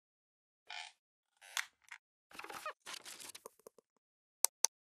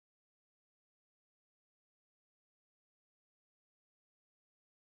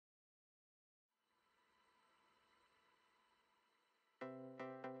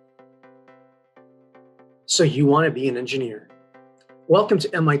So you want to be an engineer. Welcome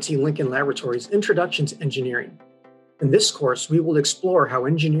to MIT Lincoln Laboratory's Introduction to Engineering. In this course, we will explore how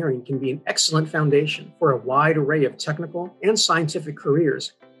engineering can be an excellent foundation for a wide array of technical and scientific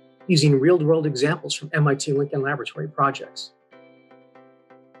careers using real-world examples from MIT Lincoln Laboratory projects.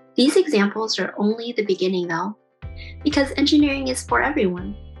 These examples are only the beginning though, because engineering is for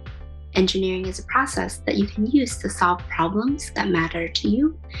everyone. Engineering is a process that you can use to solve problems that matter to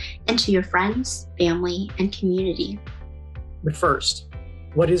you and to your friends, family, and community. But first,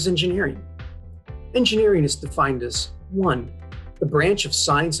 what is engineering? Engineering is defined as 1. The branch of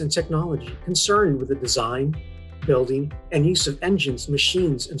science and technology concerned with the design, building, and use of engines,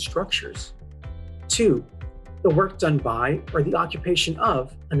 machines, and structures. 2. The work done by or the occupation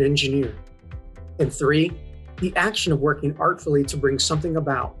of an engineer. And 3. The action of working artfully to bring something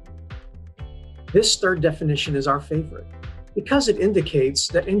about. This third definition is our favorite because it indicates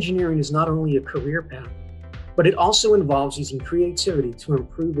that engineering is not only a career path, but it also involves using creativity to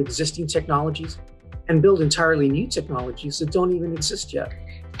improve existing technologies and build entirely new technologies that don't even exist yet.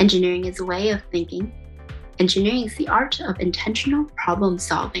 Engineering is a way of thinking. Engineering is the art of intentional problem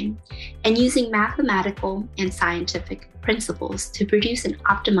solving and using mathematical and scientific principles to produce an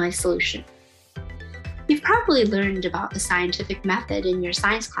optimized solution. You've probably learned about the scientific method in your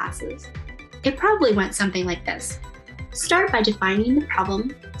science classes. It probably went something like this. Start by defining the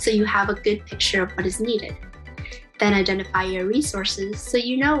problem so you have a good picture of what is needed. Then identify your resources so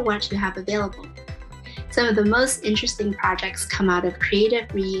you know what you have available. Some of the most interesting projects come out of creative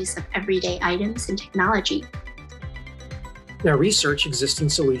reuse of everyday items and technology. Now research existing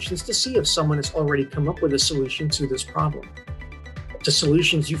solutions to see if someone has already come up with a solution to this problem. If the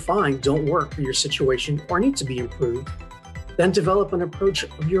solutions you find don't work for your situation or need to be improved, then develop an approach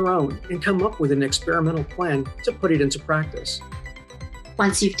of your own and come up with an experimental plan to put it into practice.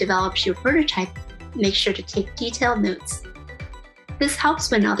 Once you've developed your prototype, make sure to take detailed notes. This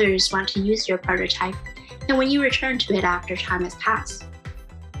helps when others want to use your prototype and when you return to it after time has passed.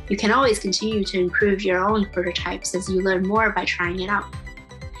 You can always continue to improve your own prototypes as you learn more by trying it out.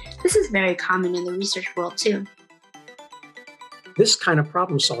 This is very common in the research world too. This kind of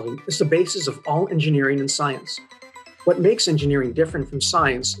problem solving is the basis of all engineering and science. What makes engineering different from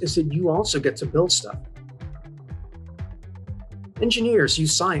science is that you also get to build stuff. Engineers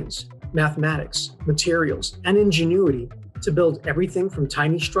use science, mathematics, materials, and ingenuity to build everything from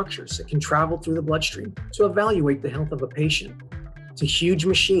tiny structures that can travel through the bloodstream to evaluate the health of a patient, to huge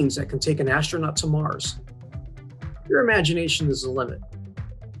machines that can take an astronaut to Mars. Your imagination is the limit.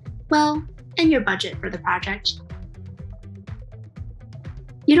 Well, and your budget for the project.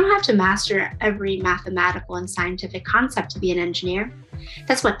 You don't have to master every mathematical and scientific concept to be an engineer.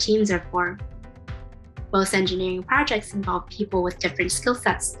 That's what teams are for. Most engineering projects involve people with different skill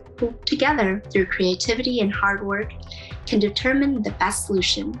sets who, together, through creativity and hard work, can determine the best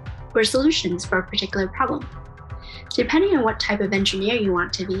solution or solutions for a particular problem. Depending on what type of engineer you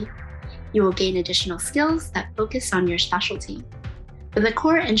want to be, you will gain additional skills that focus on your specialty. But the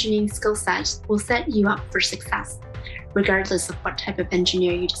core engineering skill set will set you up for success, regardless of what type of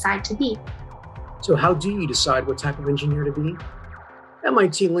engineer you decide to be. So how do you decide what type of engineer to be?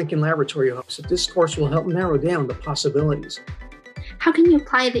 MIT Lincoln Laboratory hopes that this course will help narrow down the possibilities. How can you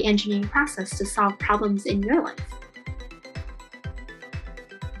apply the engineering process to solve problems in your life?